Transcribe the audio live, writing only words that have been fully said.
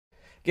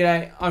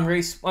G'day, I'm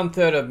Reese, one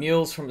third of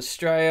Mules from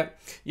Australia.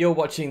 You're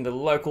watching the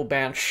local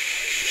band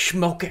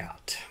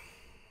Smokeout.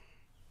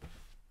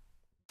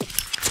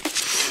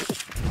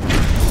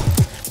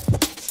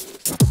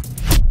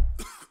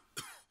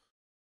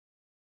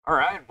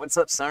 Alright, what's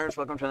up, Stars?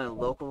 Welcome to the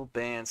local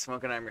band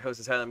Smokeout. I'm your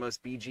host, Tyler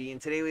Most BG,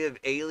 and today we have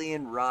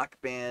alien rock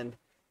band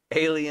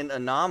Alien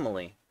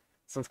Anomaly.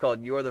 This one's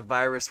called You're the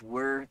Virus,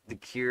 We're the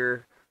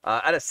Cure.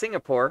 Out of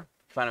Singapore.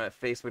 Find them at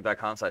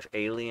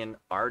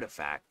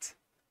facebook.com/alienartifact.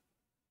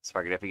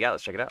 Spark it up, you got.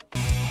 Let's check it out.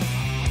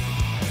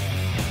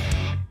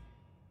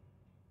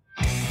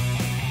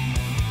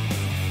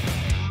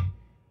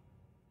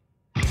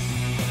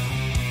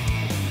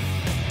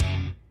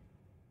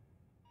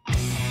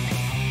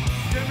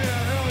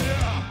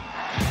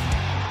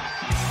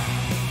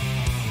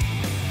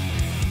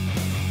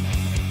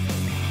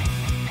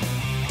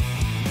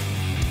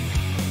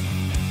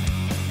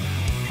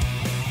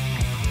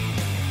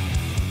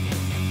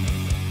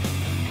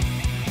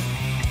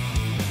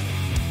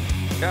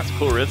 That's a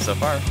cool riff so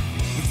far. We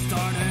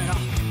started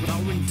off,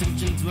 our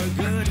intentions were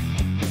good.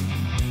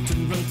 To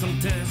run some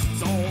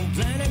tests on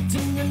planets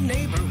in your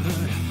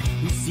neighborhood.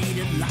 We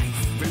seeded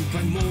life in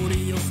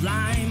primordial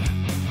slime.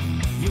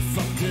 You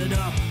fucked it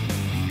up,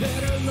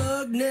 better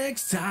luck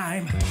next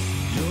time.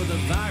 You're the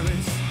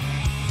virus,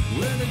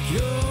 we're the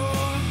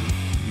cure.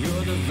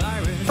 You're the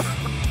virus,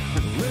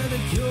 we're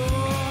the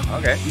cure.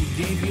 Okay. We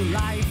gave you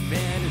life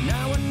and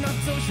now we're not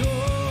so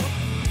sure.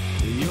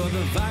 You're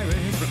the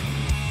virus,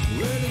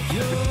 we're the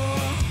cure.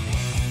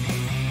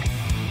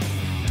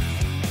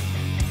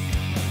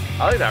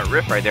 I like that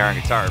riff right there on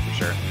guitar for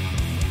sure.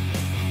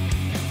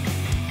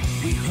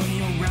 We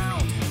hung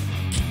around,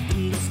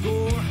 keeping the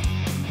score.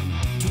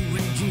 To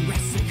a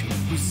Jurassic,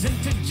 we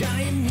sent a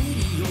giant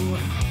meteor.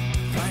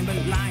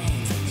 Private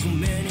lines, so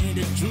many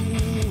to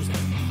choose.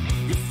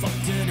 You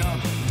fucked it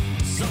up.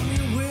 Some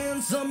you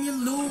win, some you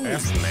lose.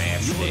 That's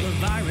nasty. You're the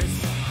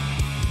virus,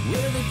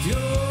 we're the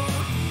cure.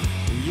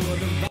 You're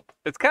the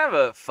It's kind of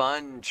a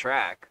fun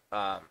track.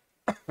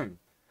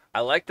 I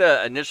like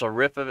the initial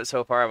riff of it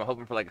so far. I'm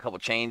hoping for like a couple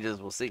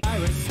changes. We'll see.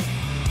 virus,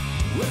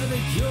 we're the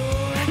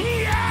cure.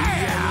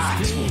 Yeah!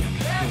 The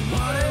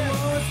water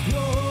was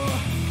pure.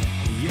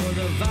 You're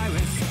the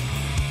virus,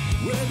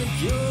 we're the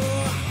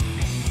cure.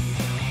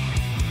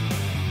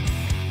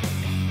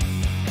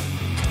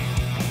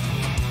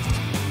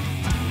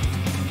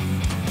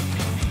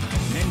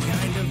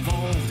 Mankind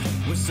evolved,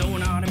 we're so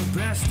not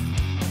impressed.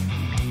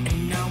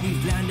 And now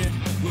we've landed,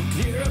 we'll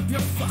clear up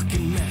your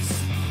fucking mess.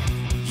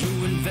 You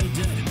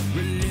invented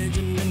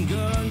religion and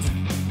guns.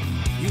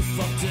 You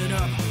fucked it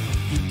up,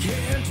 you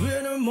can't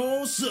win them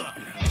all, son.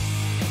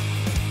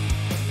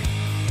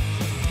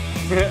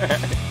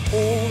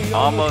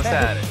 Almost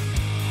had it.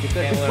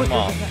 Can't win them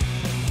all.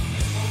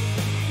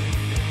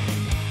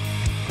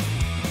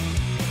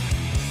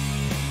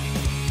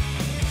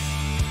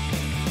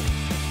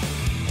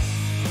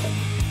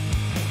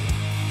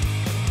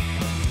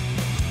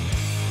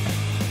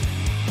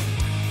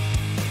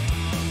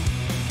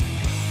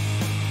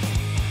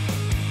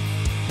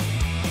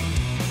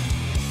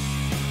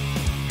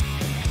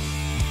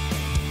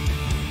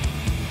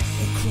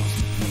 Across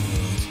the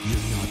world,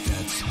 you're not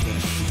that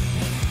special.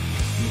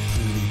 You're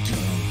pretty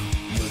dumb,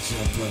 you're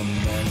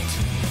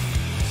temperamental.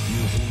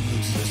 Your whole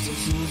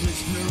existence was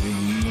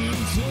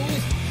experimental.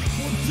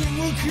 One thing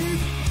will keep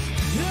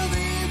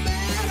heavy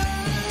metal.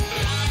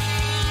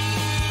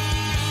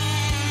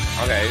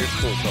 Okay, it's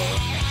cool solo.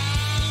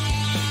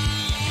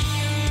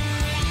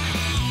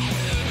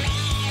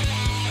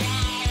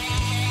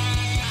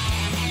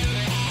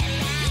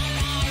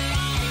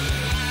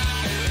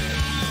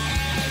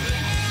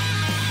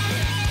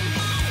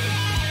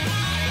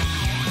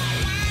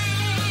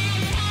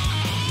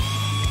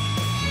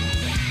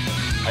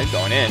 He's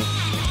going in.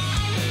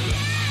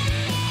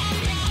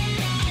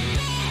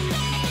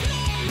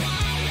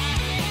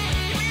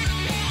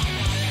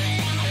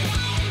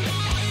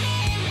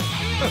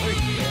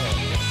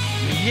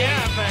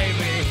 Yeah,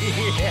 baby!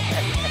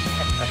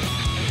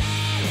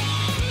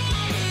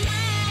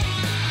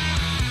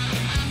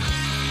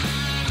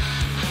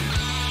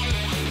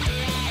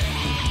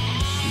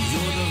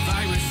 You're the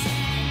virus,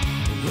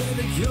 we're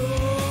the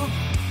cure.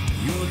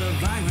 You're the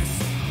virus,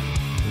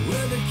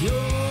 we're the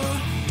cure.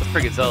 That's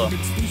pretty good solo.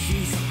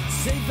 Species,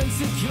 safe and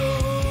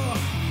secure.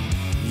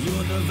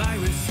 You're the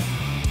virus,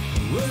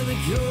 we're the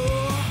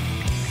cure.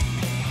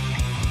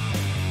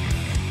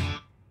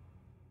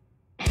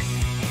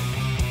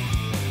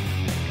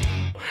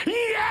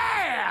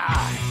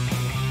 Yeah!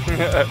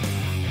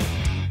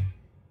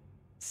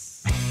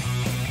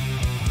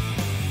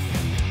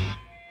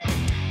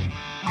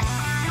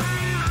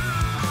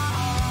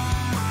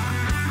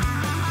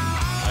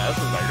 This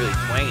one's like really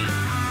twangy.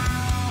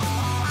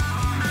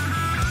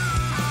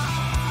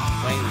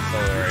 Twangy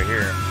solo right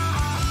here.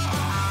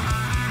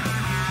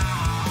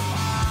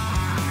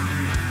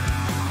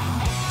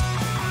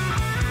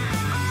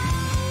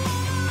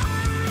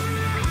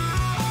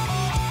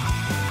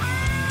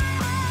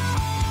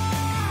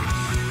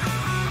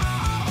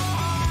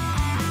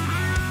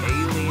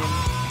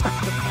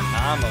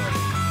 Anomaly.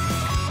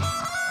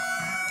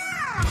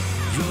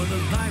 You're the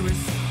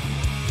virus,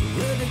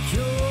 we're the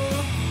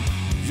cure.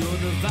 You're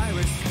the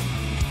virus,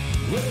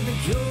 we're the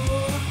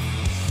cure.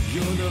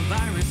 You're the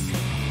virus,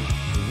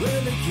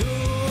 we're the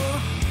cure.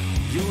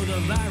 You're the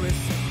virus,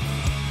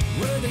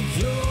 we're the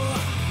cure.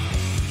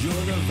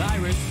 You're the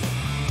virus,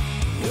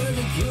 we're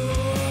the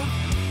cure.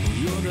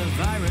 You're the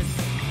virus,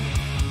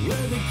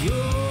 we're the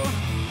cure.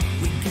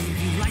 We gave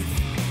you life,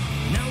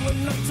 now we're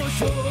not so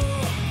sure.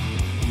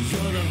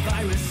 You're the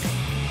virus,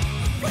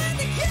 we're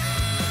the cure.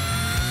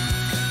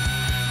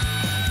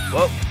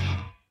 Whoa.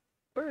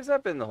 Where's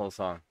that been the whole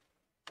song?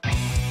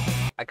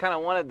 I kind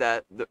of wanted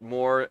that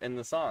more in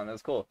the song. That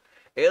was cool.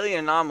 Alien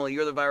Anomaly,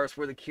 You're the Virus,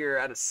 We're the Cure,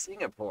 out of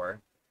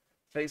Singapore.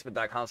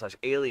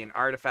 Facebook.com/Alien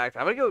Artifact.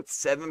 I'm going to go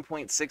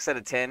 7.6 out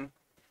of 10.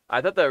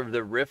 I thought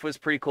the riff was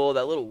pretty cool.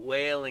 That little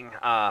wailing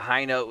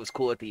high note was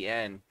cool at the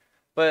end.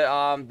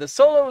 But the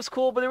solo was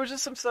cool, but there was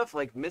just some stuff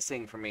like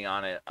missing for me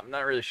on it. I'm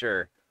not really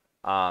sure.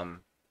 I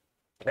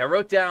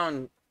wrote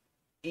down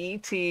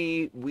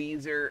E.T.,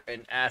 Weezer,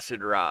 and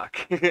Acid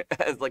Rock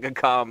as like a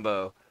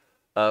combo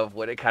of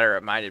what it kind of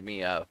reminded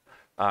me of.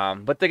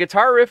 But the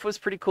guitar riff was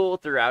pretty cool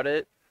throughout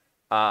it.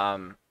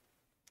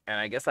 And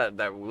I guess that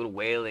little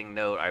wailing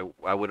note,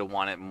 I would have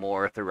wanted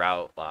more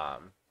throughout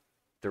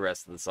the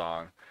rest of the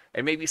song.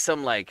 And maybe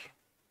some like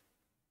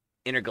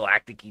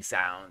intergalactic-y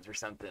sounds or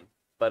something.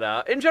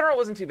 But in general, it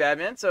wasn't too bad,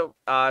 man. So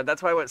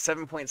that's why I went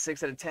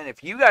 7.6 out of 10.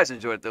 If you guys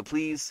enjoyed it, though,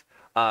 please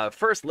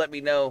first let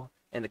me know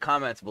in the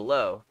comments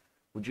below.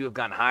 Would you have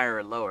gone higher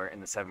or lower in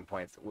the 7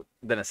 points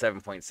than a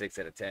 7.6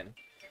 out of 10?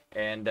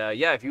 And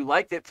yeah, if you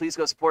liked it, please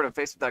go support on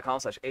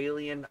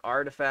Facebook.com/Alien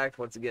Artifact.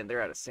 Once again,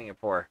 they're out of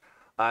Singapore.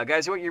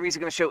 Guys, you want your music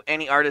going to show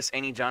any artist,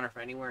 any genre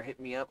from anywhere? Hit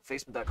me up.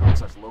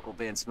 Facebook.com/local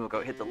band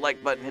Smokeout. Hit the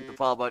like button, hit the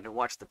follow button, and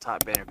watch the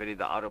top banner video.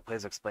 The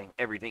autoplays explain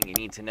everything you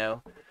need to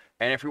know.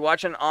 And if you're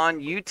watching on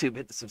YouTube,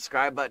 hit the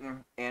subscribe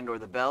button and/or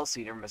the bell so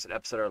you never miss an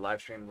episode of our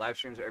live stream. Live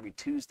streams are every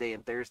Tuesday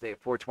and Thursday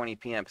at 4:20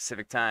 p.m.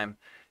 Pacific time,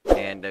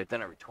 and I've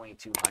done over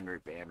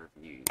 2,200 band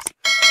reviews.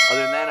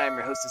 Other than that, I'm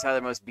your hostess,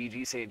 Tyler Most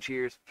BG, saying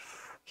cheers,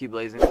 keep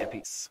blazing, and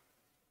peace.